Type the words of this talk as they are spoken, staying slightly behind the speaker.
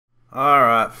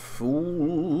Alright,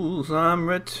 fools, I'm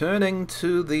returning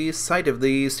to the site of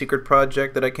the secret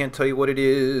project that I can't tell you what it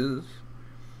is.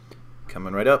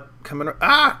 Coming right up,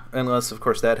 unless, of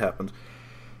course, that happens.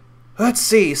 Let's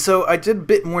see, so I did a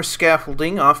bit more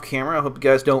scaffolding off camera. I hope you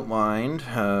guys don't mind.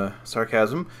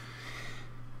 Sarcasm.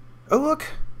 Oh, look.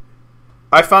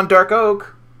 I found dark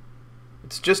oak.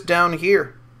 It's just down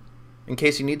here, in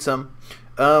case you need some.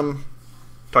 Talking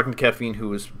to Kafine,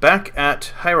 who is back at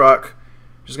High Rock.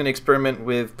 Just going to experiment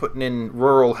with putting in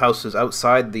rural houses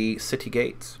outside the city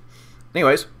gates.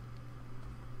 Anyways,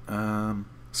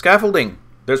 scaffolding.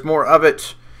 There's more of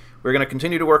it. We're going to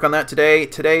continue to work on that today.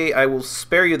 Today, I will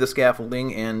spare you the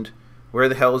scaffolding, and where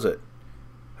the hell is it?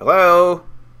 Hello?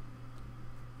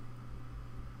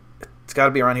 It's got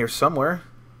to be around here somewhere.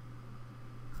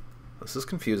 This is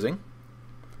confusing.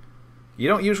 You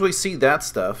don't usually see that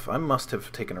stuff. I must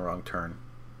have taken a wrong turn.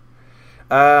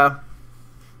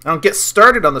 I don't get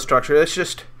started on the structure. It's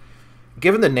just,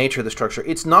 given the nature of the structure,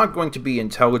 it's not going to be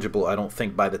intelligible, I don't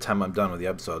think, by the time I'm done with the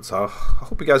episode. So I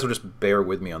hope you guys will just bear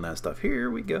with me on that stuff. Here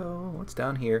we go. What's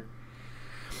down here?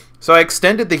 So I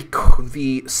extended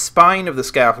the spine of the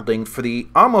scaffolding for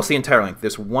almost the entire length.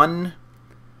 There's one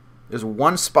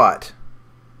spot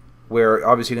where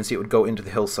obviously you can see it would go into the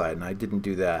hillside, and I didn't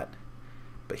do that.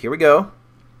 But here we go.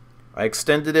 I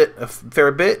extended it a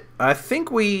fair bit. I think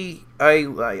I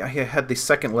had the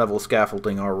second level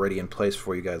scaffolding already in place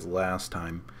for you guys last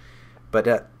time. But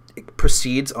it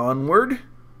proceeds onward.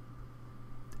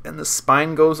 And the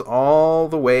spine goes all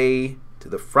the way to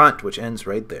the front, which ends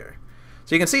right there.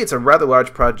 So you can see it's a rather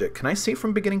large project. Can I see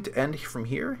from beginning to end from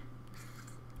here?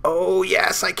 Oh,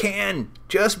 yes, I can.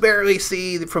 Just barely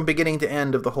see from beginning to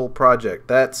end of the whole project.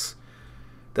 That's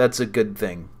a good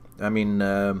thing. I mean,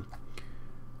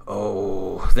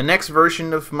 the next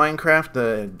version of Minecraft,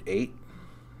 the 8,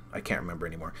 I can't remember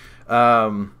anymore.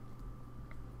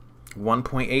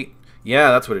 1.8,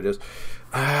 yeah, that's what it is.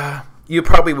 You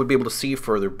probably would be able to see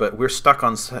further, but we're stuck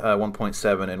on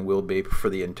 1.7 and will be for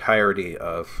the entirety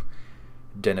of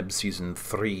Deneb Season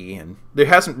 3. And there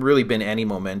hasn't really been any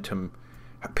momentum.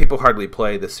 People hardly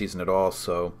play this season at all,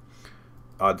 so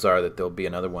odds are that there'll be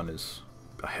another one.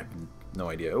 I have no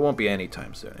idea. It won't be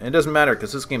anytime soon. And it doesn't matter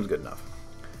because this game's good enough.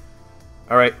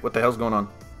 Alright, what the hell's going on?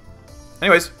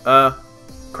 Anyways,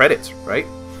 credits, right?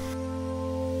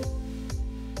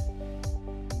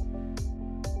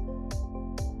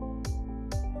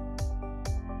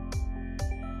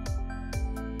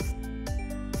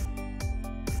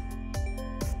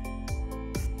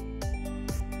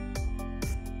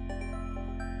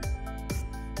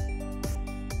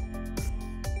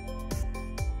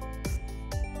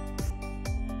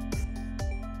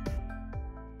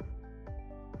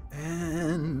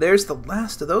 There's the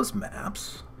last of those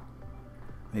maps.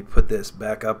 Let me put this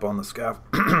back up on the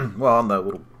well, on the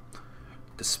little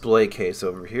display case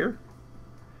over here.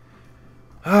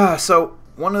 So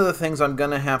one of the things I'm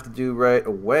gonna have to do right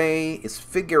away is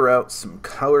figure out some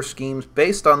color schemes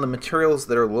based on the materials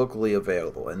that are locally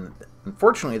available. And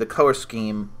unfortunately, the color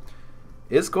scheme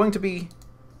is going to be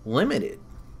limited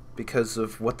because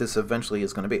of what this eventually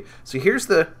is going to be. So here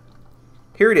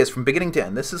it is from beginning to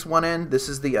end. This is one end, this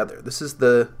is the other. This is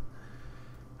the...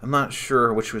 I'm not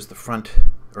sure which was the front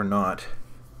or not.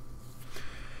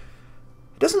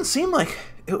 It doesn't seem like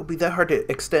it will be that hard to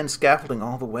extend scaffolding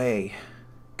all the way,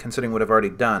 considering what I've already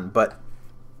done, but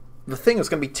the thing is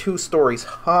going to be 2 stories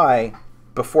high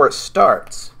before it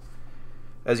starts,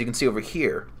 as you can see over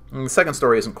here. And the second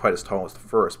story isn't quite as tall as the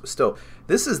first, but still,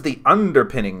 this is the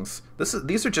underpinnings.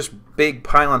 These are just big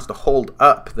pylons to hold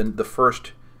up the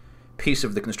first piece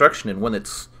of the construction, and when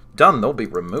it's done, they'll be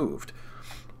removed.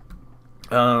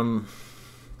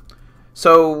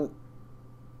 So,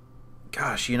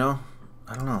 gosh, I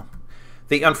don't know.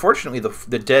 Unfortunately,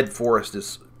 the dead forest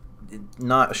is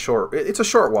not a short... It's a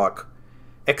short walk,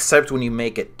 except when you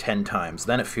make it 10 times.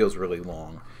 Then it feels really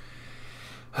long.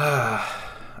 I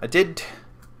did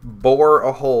bore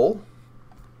a hole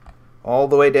all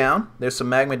the way down. There's some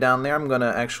magma down there. I'm going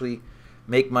to actually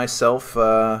make myself...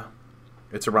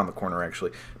 it's around the corner,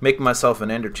 actually. Make myself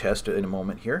an ender chest in a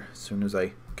moment here, as soon as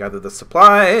I gather the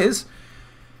supplies.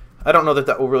 I don't know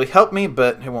that will really help me,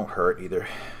 but it won't hurt either.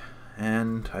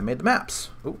 And I made the maps.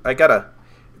 Ooh, I got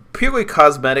purely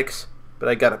cosmetics, but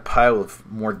I got a pile of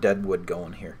more dead wood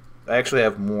going here. I actually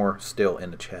have more still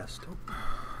in the chest.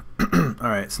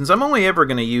 Alright, since I'm only ever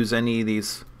going to use any of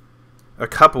these, a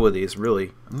couple of these,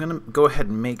 really, I'm going to go ahead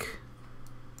and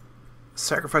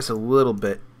sacrifice a little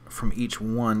bit from each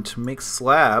one to make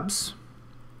slabs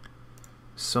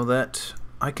so that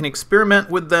I can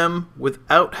experiment with them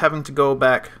without having to go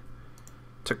back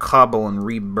to cobble and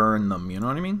re-burn them, you know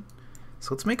what I mean?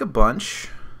 So let's make a bunch.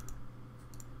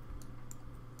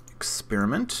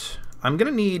 Experiment. I'm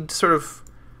gonna need sort of,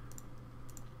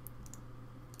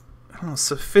 I don't know,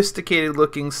 sophisticated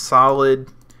looking, solid,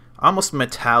 almost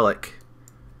metallic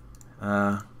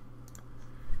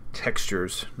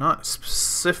textures. Not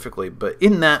specifically, but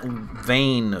in that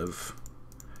vein of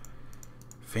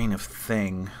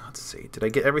thing. Let's see. Did I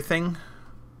get everything?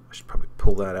 I should probably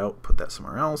pull that out, put that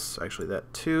somewhere else. Actually,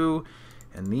 that too.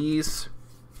 And these.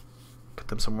 Put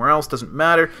them somewhere else. Doesn't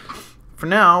matter. For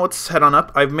now, let's head on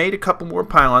up. I've made a couple more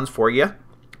pylons for you.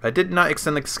 I did not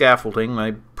extend the scaffolding.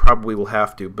 I probably will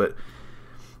have to, but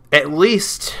at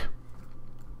least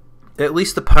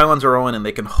the pylons are on and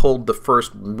they can hold the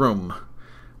first room,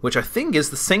 which I think is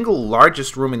the single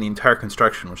largest room in the entire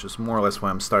construction, which is more or less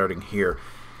why I'm starting here.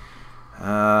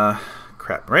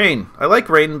 Crap. Rain. I like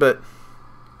rain, but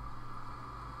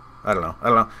I don't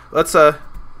know. Let's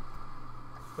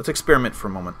experiment for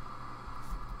a moment.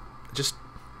 Just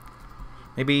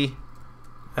maybe,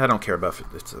 I don't care about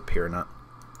if it's up here or not.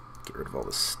 Get rid of all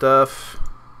this stuff.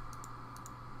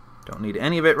 Don't need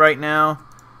any of it right now.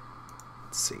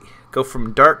 Let's see. Go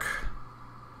from dark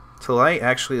to light.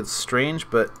 Actually, it's strange,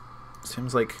 but it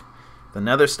seems like the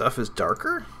nether stuff is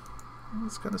darker.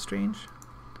 It's kind of strange.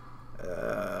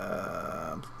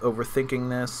 Overthinking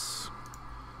this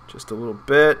just a little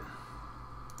bit.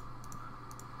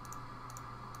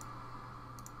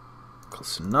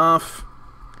 Close enough.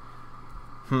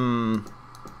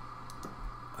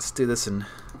 Let's do this in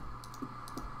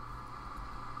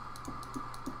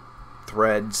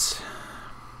threads.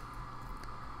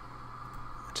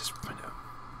 Just find out.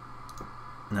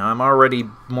 Now I'm already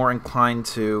more inclined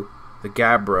to the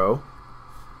gabbro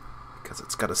because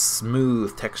it's got a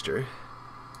smooth texture.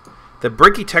 The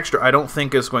bricky texture I don't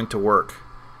think is going to work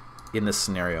in this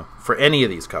scenario for any of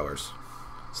these colors.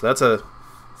 So that's a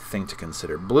thing to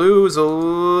consider. Blue is a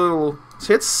little...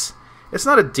 It's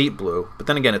not a deep blue, but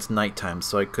then again it's nighttime,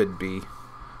 so I could be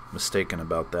mistaken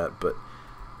about that. But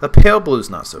the pale blue is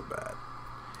not so bad.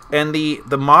 And the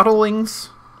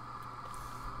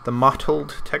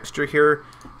mottled texture here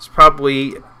is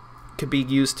probably could be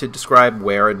used to describe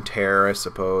wear and tear, I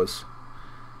suppose,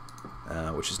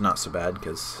 which is not so bad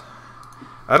because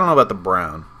I don't know about the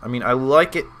brown. I mean, I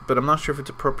like it, but I'm not sure if it's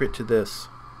appropriate to this.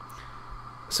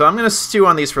 So I'm going to stew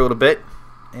on these for a little bit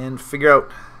and figure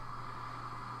out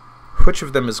which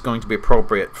of them is going to be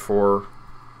appropriate for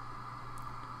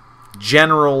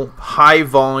general high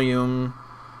volume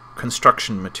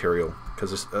construction material,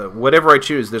 because whatever I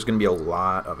choose, there's going to be a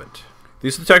lot of it.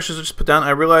 These are the textures I just put down. I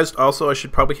realized also I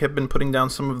should probably have been putting down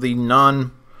some of the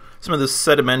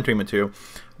sedimentary material.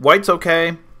 White's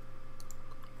okay.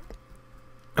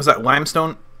 Is that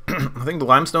limestone? I think the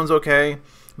limestone's okay.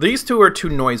 These two are too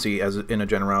noisy as in a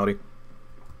generality.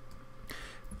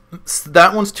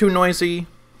 That one's too noisy.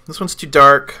 This one's too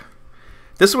dark.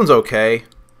 This one's okay.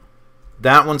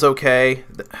 That one's okay.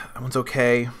 That one's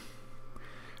okay.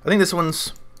 I think this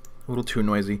one's a little too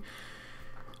noisy.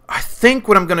 I think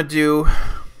what I'm going to do... I'm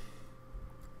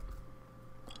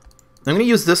going to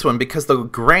use this one because the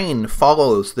grain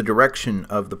follows the direction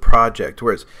of the project,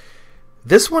 whereas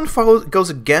this one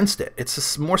goes against it.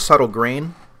 It's a more subtle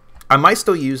grain. I might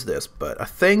still use this, but I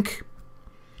think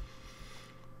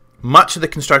much of the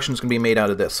construction is going to be made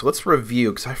out of this. So let's review,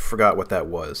 because I forgot what that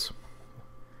was.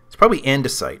 It's probably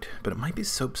andesite, but it might be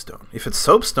soapstone. If it's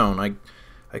soapstone, I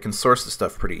can source the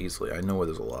stuff pretty easily. I know where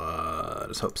there's a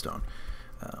lot of soapstone.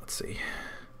 Let's see.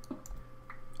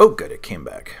 Oh, good, it came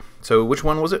back. So which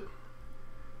one was it?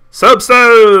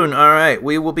 Soapstone! All right,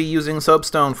 we will be using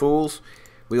soapstone, fools.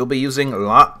 We will be using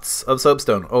lots of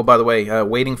soapstone. Oh, by the way,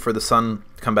 waiting for the sun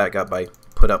to come back up, I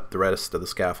put up the rest of the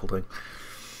scaffolding.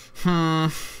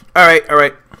 All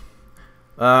right.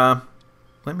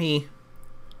 Let me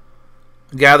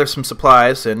gather some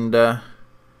supplies and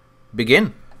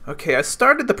begin. Okay, I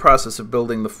started the process of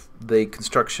building the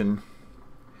construction.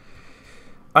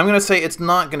 I'm going to say it's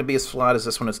not going to be as flat as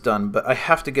this when it's done, but I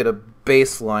have to get a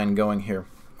baseline going here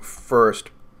first.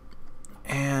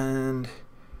 And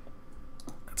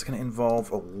it's going to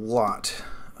involve a lot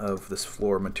of this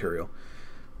floor material.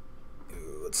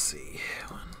 Let's see.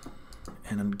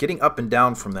 And getting up and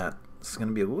down from that is going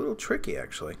to be a little tricky,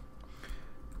 actually.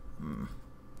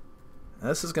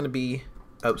 This is going to be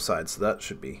outside, so that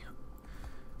should be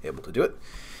able to do it.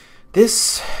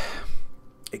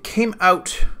 It came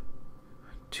out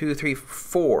 2, 3,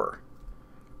 4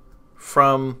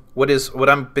 from what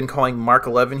I've been calling Mark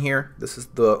 11 here. This is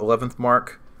the 11th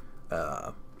mark.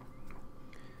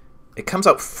 It comes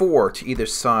out 4 to either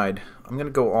side. I'm going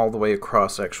to go all the way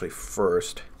across actually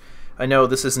first. I know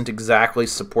this isn't exactly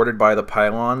supported by the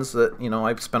pylons that, you know,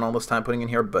 I've spent all this time putting in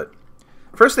here, but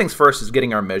first things first is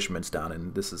getting our measurements down,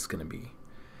 and this is going to be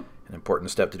an important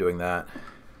step to doing that.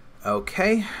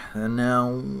 Okay, and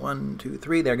now 1, 2,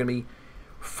 3. There are going to be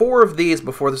 4 of these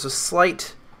before there's a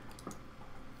slight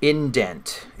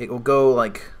indent. It will go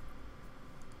like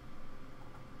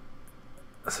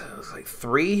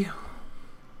 3.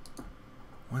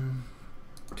 1,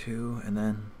 2, and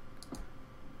then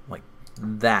like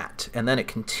that. And then it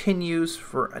continues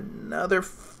for another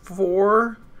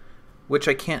 4, which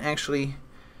I can't actually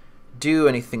do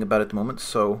anything about at the moment.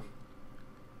 So,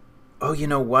 oh, you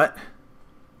know what?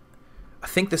 I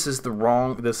think this is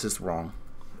wrong.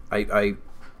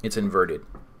 It's inverted.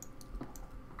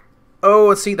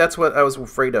 Oh, see, that's what I was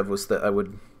afraid of, was that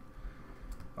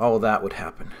all of that would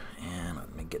happen. And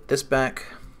let me get this back.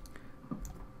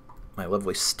 My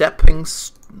lovely stepping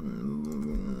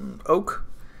oak.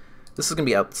 This is going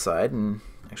to be outside, and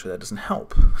actually that doesn't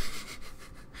help.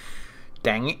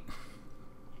 Dang it.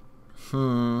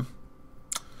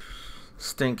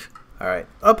 Stink. Alright.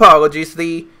 Apologies.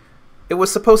 It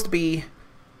was supposed to be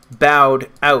bowed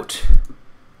out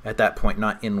at that point,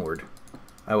 not inward.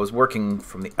 I was working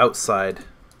from the outside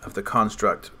of the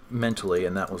construct mentally,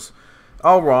 and that was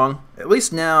all wrong. At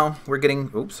least now we're getting...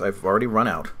 Oops, I've already run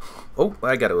out. Oh,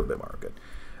 I got a little bit more. Good.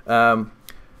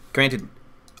 Granted,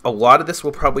 a lot of this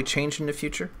will probably change in the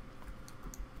future.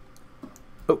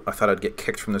 Oh, I thought I'd get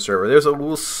kicked from the server. There's a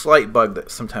little slight bug that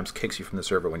sometimes kicks you from the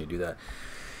server when you do that.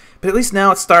 But at least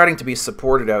now it's starting to be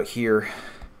supported out here.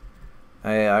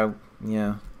 Yeah.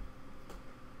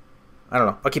 I don't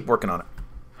know. I'll keep working on it.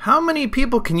 How many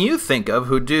people can you think of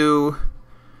who do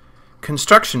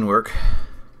construction work?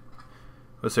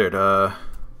 What's there?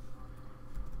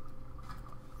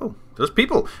 Oh, there's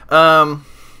people.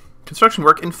 Construction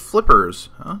work in flippers.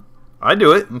 Huh? I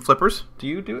do it in flippers. Do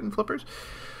you do it in flippers?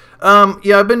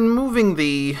 Yeah, I've been moving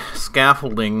the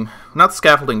scaffolding. Not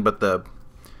scaffolding, but the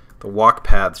walk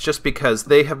paths, just because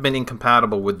they have been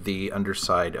incompatible with the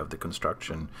underside of the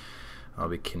construction. I'll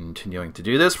be continuing to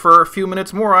do this for a few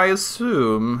minutes more, I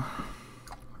assume.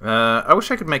 I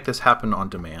wish I could make this happen on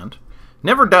demand.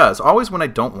 Never does. Always when I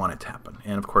don't want it to happen.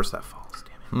 And of course that falls.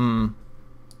 Damn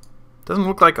it. Doesn't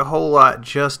look like a whole lot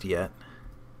just yet.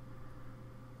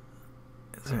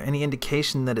 Is there any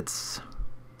indication that it's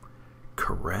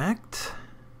correct?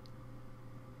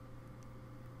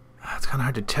 It's kind of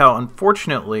hard to tell.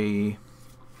 Unfortunately,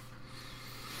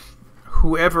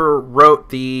 whoever wrote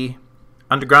the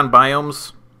Underground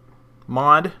Biomes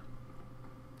mod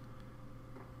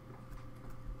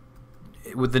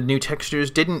with the new textures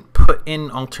didn't put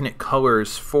in alternate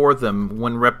colors for them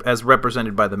when as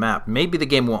represented by the map. Maybe the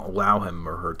game won't allow him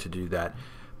or her to do that,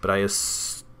 but I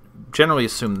generally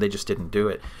assume they just didn't do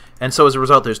it. And so as a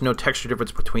result, there's no texture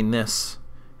difference between this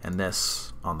and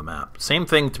this on the map. Same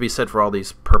thing to be said for all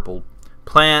these purple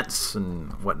plants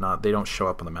and whatnot. They don't show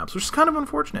up on the maps, which is kind of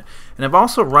unfortunate. And I've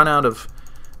also run out of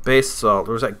base salt.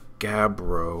 There was that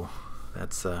gabbro.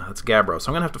 That's gabbro. So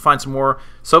I'm gonna have to find some more.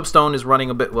 Soapstone is running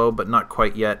a bit low, but not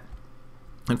quite yet.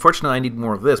 Unfortunately, I need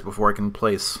more of this before I can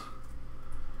place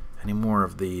any more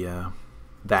of the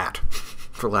that,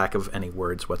 for lack of any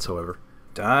words whatsoever.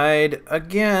 Died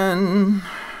again.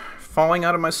 Falling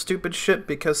out of my stupid ship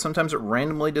because sometimes it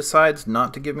randomly decides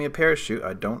not to give me a parachute.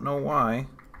 I don't know why.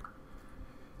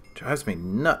 Drives me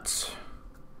nuts.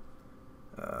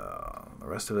 The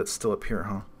rest of it's still up here,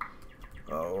 huh?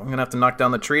 Oh, I'm gonna have to knock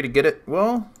down the tree to get it.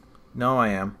 Well, no, I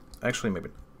am. Actually, maybe.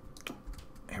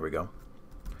 Here we go.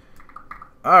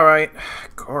 Alright.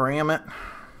 Goram it.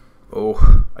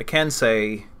 Oh, I can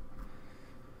say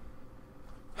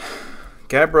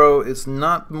gabbro is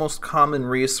not the most common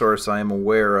resource I am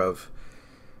aware of.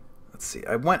 Let's see.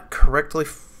 I went correctly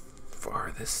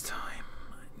far this time.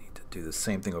 I need to do the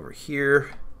same thing over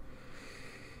here.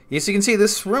 Yes, you can see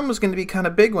this room is going to be kind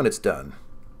of big when it's done.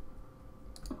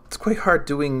 It's quite hard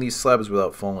doing these slabs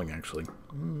without falling, actually.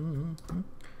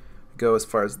 Go as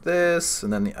far as this,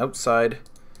 and then the outside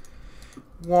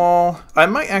wall. I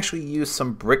might actually use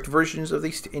some bricked versions of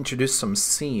these to introduce some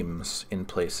seams in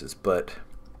places, but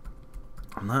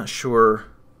I'm not sure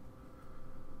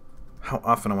how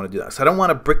often I want to do that. So I don't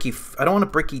want a bricky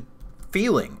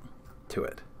feeling to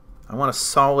it. I want a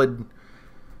solid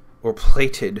or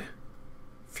plated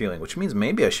feeling, which means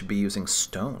maybe I should be using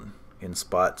stone in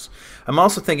spots. I'm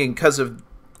also thinking because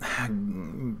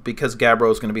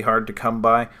gabbro is going to be hard to come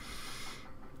by,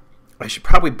 I should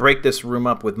probably break this room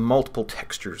up with multiple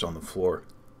textures on the floor.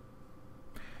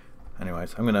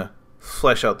 Anyways, I'm going to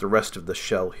flesh out the rest of the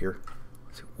shell here.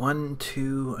 So 1,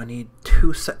 2, I need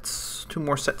 2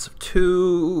 more sets of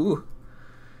 2.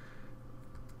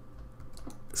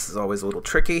 This is always a little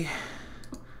tricky.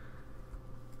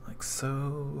 Like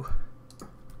so.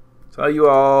 So how you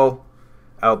all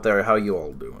out there, how you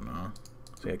all doing, huh?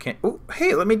 See, I can't... Oh,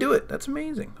 hey, let me do it. That's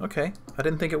amazing. Okay. I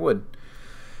didn't think it would.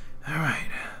 All right.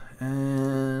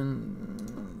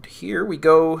 And here we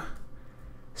go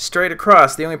straight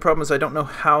across. The only problem is I don't know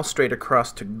how straight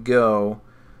across to go.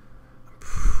 I'm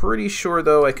pretty sure,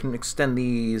 though, I can extend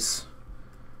these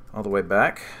all the way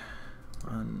back.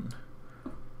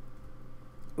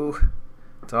 Ooh.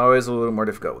 It's always a little more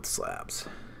difficult with slabs.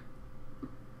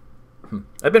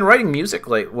 I've been writing music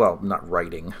well, not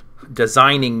writing,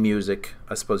 designing music,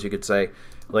 I suppose you could say,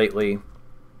 lately.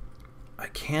 I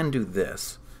can do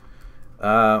this.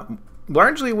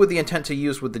 Largely with the intent to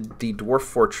use with the Dwarf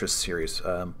Fortress series,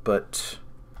 but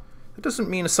that doesn't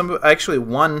mean actually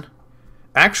one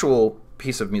actual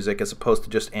piece of music as opposed to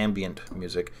just ambient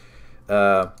music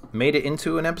made it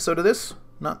into an episode of this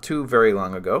not too very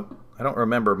long ago. I don't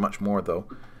remember much more, though.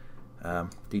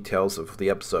 Details of the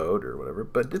episode or whatever,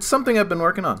 but it's something I've been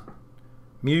working on.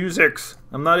 Musics.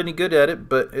 I'm not any good at it,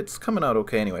 but it's coming out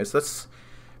okay anyways. That's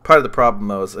part of the problem,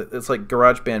 though, is it's like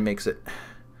GarageBand makes it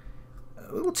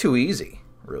a little too easy,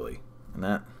 really. And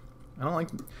that, I don't like...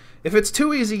 If it's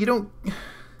too easy, you don't...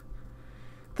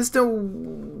 There's no...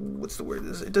 What's the word?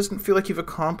 It doesn't feel like you've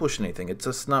accomplished anything. It's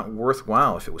just not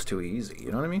worthwhile if it was too easy.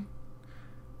 You know what I mean?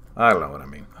 I don't know what I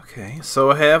mean. Okay,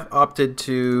 so I have opted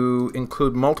to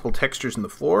include multiple textures in the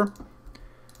floor.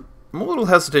 I'm a little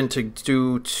hesitant to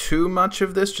do too much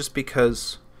of this just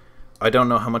because I don't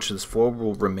know how much of this floor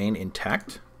will remain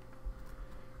intact.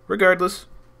 Regardless,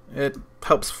 it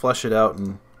helps flesh it out,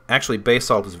 and actually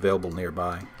basalt is available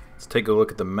nearby. Let's take a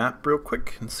look at the map real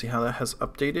quick and see how that has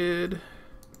updated.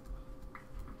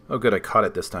 Oh good, I caught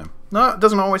it this time. No, it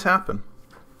doesn't always happen.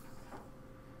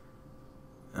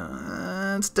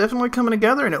 It's definitely coming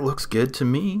together, and it looks good to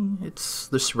me. It's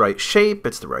this right shape,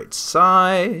 it's the right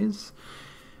size.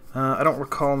 I don't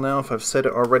recall now if I've said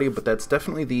it already, but that's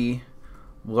definitely the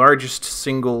largest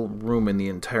single room in the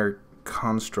entire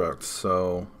construct,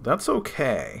 so that's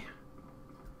okay.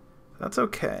 That's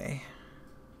okay.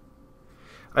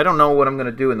 I don't know what I'm going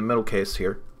to do in the middle case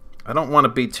here. I don't want to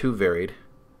be too varied.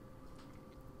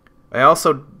 I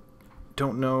also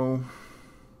don't know...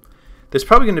 There's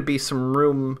probably going to be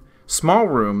some small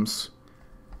rooms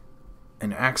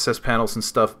and access panels and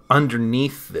stuff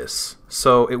underneath this.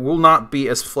 So it will not be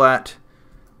as flat.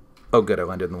 Oh good, I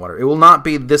landed in the water. It will not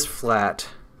be this flat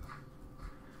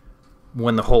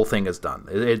when the whole thing is done.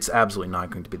 It's absolutely not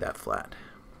going to be that flat.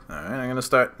 Alright, I'm going to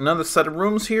start another set of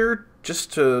rooms here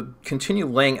just to continue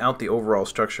laying out the overall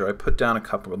structure. I put down a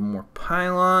couple of more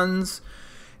pylons,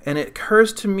 and it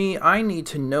occurs to me I need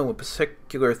to know a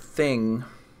particular thing.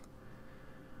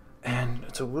 And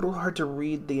it's a little hard to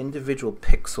read the individual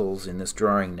pixels in this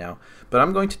drawing now. But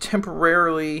I'm going to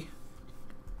temporarily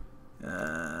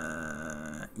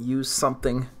use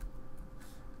something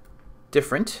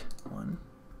different.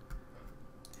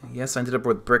 Yes, I ended up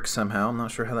with bricks somehow. I'm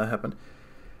not sure how that happened.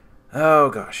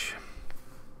 Oh, gosh.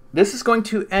 This is going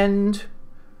to end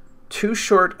too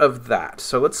short of that.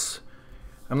 So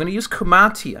I'm going to use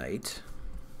Komatiite,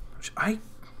 which I'm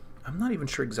not even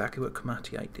sure exactly what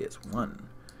Komatiite is. 1,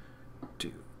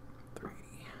 2, 3,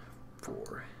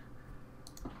 4.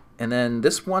 And then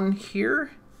this one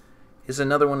here is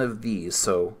another one of these.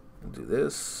 So we'll do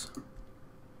this.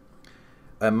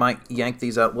 I might yank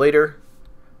these out later,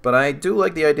 but I do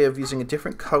like the idea of using a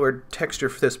different colored texture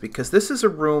for this because this is a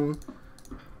room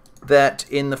that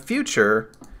in the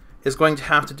future is going to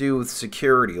have to do with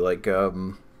security. Like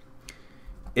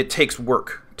it takes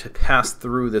work to pass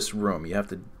through this room. You have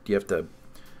to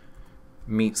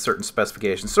meet certain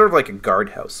specifications, sort of like a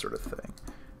guardhouse sort of thing.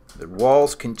 The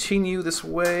walls continue this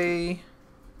way,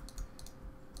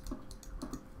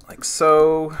 like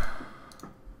so.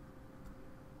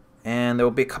 And there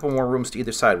will be a couple more rooms to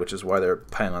either side, which is why their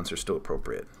pylons are still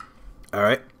appropriate.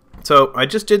 Alright, so I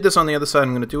just did this on the other side. I'm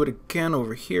going to do it again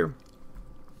over here.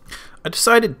 I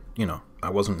decided, I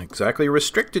wasn't exactly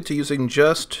restricted to using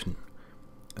just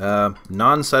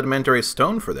non-sedimentary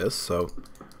stone for this, so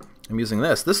I'm using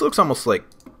this. This looks almost like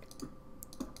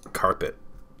carpet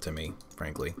to me,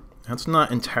 frankly. That's not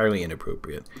entirely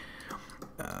inappropriate.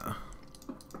 Let's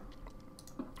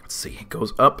see, it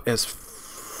goes up as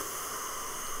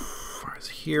far as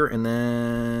here, and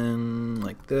then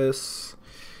like this.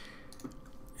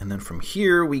 And then from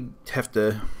here, we have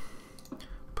to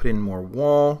put in more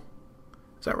wall.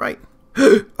 Is that right?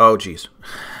 Oh, geez.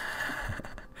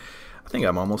 I think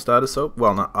I'm almost out of soap.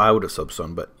 Well, not out of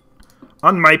soapstone, but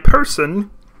on my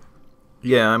person.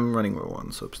 Yeah, I'm running low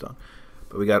on soapstone.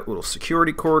 But we got little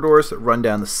security corridors that run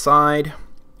down the side.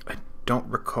 I don't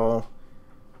recall.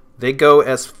 They go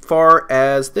as far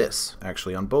as this,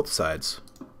 actually, on both sides.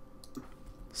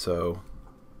 So,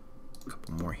 a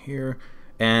couple more here,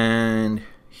 and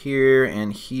here,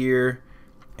 and here,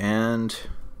 and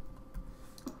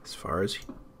as far as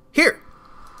here.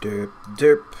 Derp,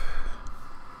 derp.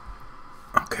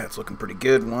 Okay, it's looking pretty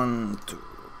good. One, two,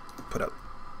 put up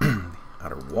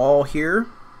outer wall here.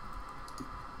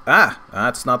 Ah,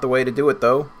 that's not the way to do it,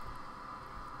 though.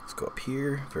 Let's go up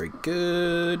here. Very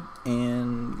good.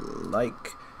 And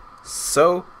like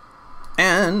so.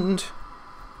 And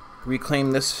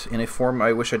reclaim this in a form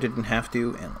I wish I didn't have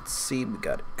to. And let's see, we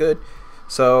got it good.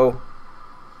 So,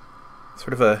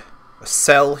 sort of a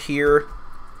cell here.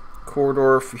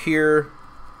 Corridor for here.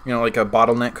 You know, like a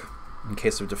bottleneck in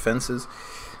case of defenses.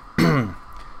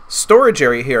 Storage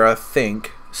area here, I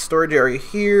think. Storage area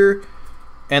here.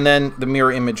 And then the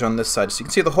mirror image on this side. So you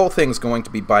can see the whole thing's going to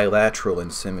be bilateral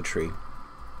in symmetry.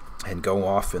 And go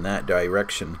off in that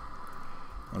direction.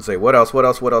 Let's say, what else, what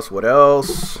else, what else, what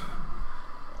else?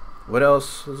 What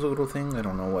else is a little thing? I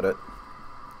don't know what it...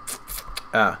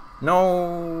 Ah,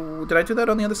 no... Did I do that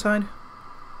on the other side?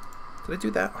 Did I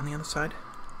do that on the other side?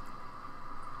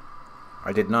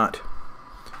 I did not.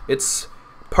 It's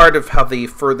part of how the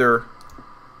further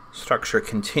structure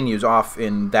continues off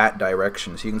in that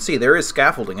direction. So you can see there is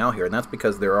scaffolding out here, and that's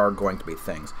because there are going to be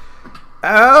things.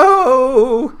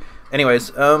 Ow!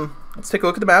 Anyways, let's take a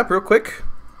look at the map real quick.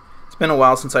 It's been a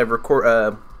while since I've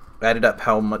added up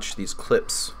how much these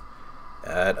clips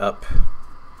add up.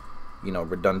 You know,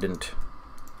 redundant.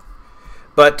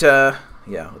 But,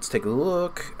 yeah, let's take a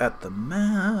look at the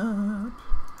map.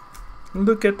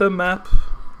 Look at the map.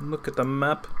 Look at the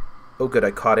map. Oh, good,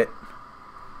 I caught it.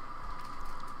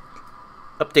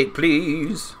 Update,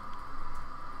 please.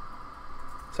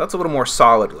 So that's a little more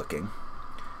solid looking.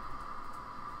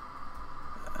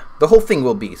 The whole thing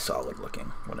will be solid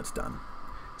looking when it's done.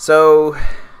 So,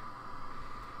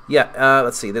 yeah,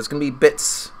 let's see. There's going to be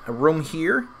bits. A room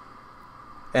here.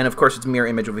 And, of course, it's a mirror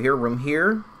image over here. Room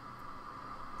here.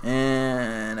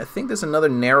 And I think there's another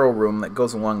narrow room that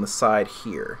goes along the side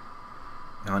here.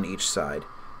 On each side.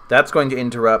 That's going to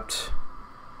interrupt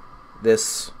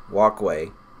this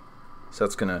walkway. So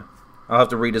that's gonna... I'll have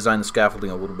to redesign the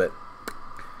scaffolding a little bit.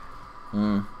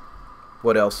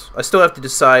 What else? I still have to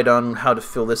decide on how to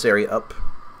fill this area up.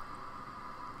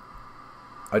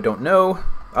 I don't know.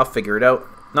 I'll figure it out.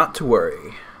 Not to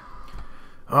worry.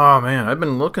 Oh man, I've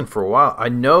been looking for a while. I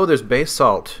know there's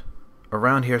basalt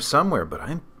around here somewhere, but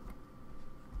I'm...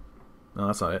 No,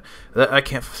 that's not it. I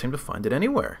can't seem to find it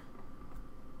anywhere.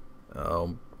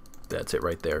 Oh, that's it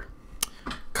right there.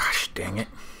 Gosh dang it.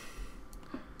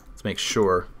 Let's make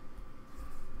sure.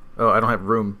 Oh, I don't have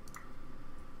room.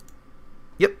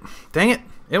 Yep. Dang it.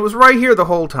 It was right here the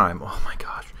whole time. Oh my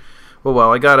gosh. Well,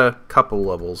 I got a couple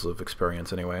levels of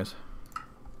experience anyways.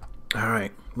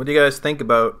 Alright. What do you guys think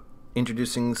about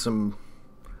introducing some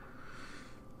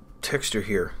texture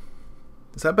here?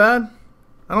 Is that bad?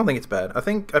 I don't think it's bad. I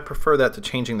think I prefer that to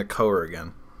changing the color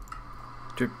again.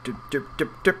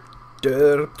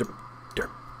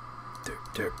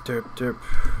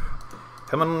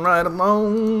 Coming right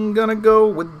along, gonna go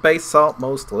with basalt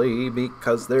mostly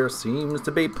because there seems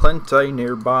to be plenty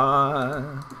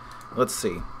nearby. Let's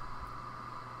see.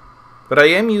 But I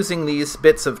am using these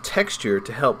bits of texture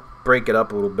to help break it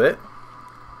up a little bit.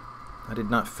 I did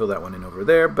not fill that one in over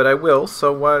there, but I will,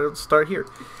 so I'll start here.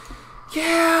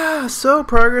 Yeah, so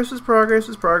progress is progress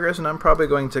is progress, and I'm probably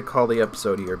going to call the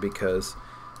episode here because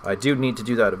I do need to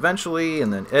do that eventually,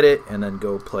 and then edit, and then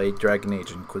go play Dragon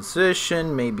Age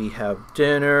Inquisition, maybe have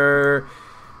dinner.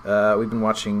 We've been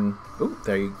watching... Oh,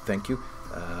 there you... Thank you.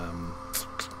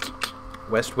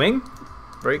 West Wing.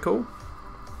 Very cool.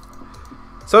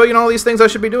 So, you know, all these things I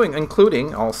should be doing,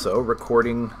 including also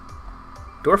recording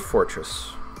Dwarf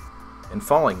Fortress and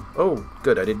falling. Oh,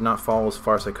 good. I did not fall as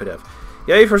far as I could have.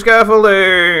 Yay for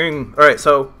scaffolding! Alright,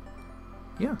 so...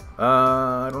 yeah,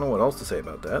 I don't know what else to say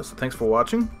about that, so thanks for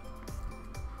watching.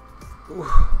 Ooh.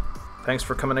 Thanks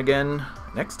for coming again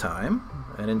next time,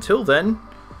 and until then,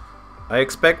 I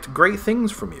expect great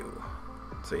things from you.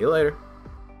 See you later.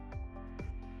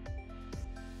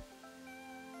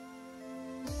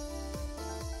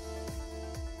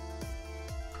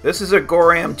 This is a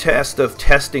Goram test of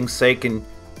testing's sake, and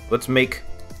let's make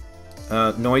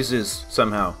noises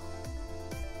somehow.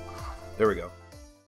 There we go.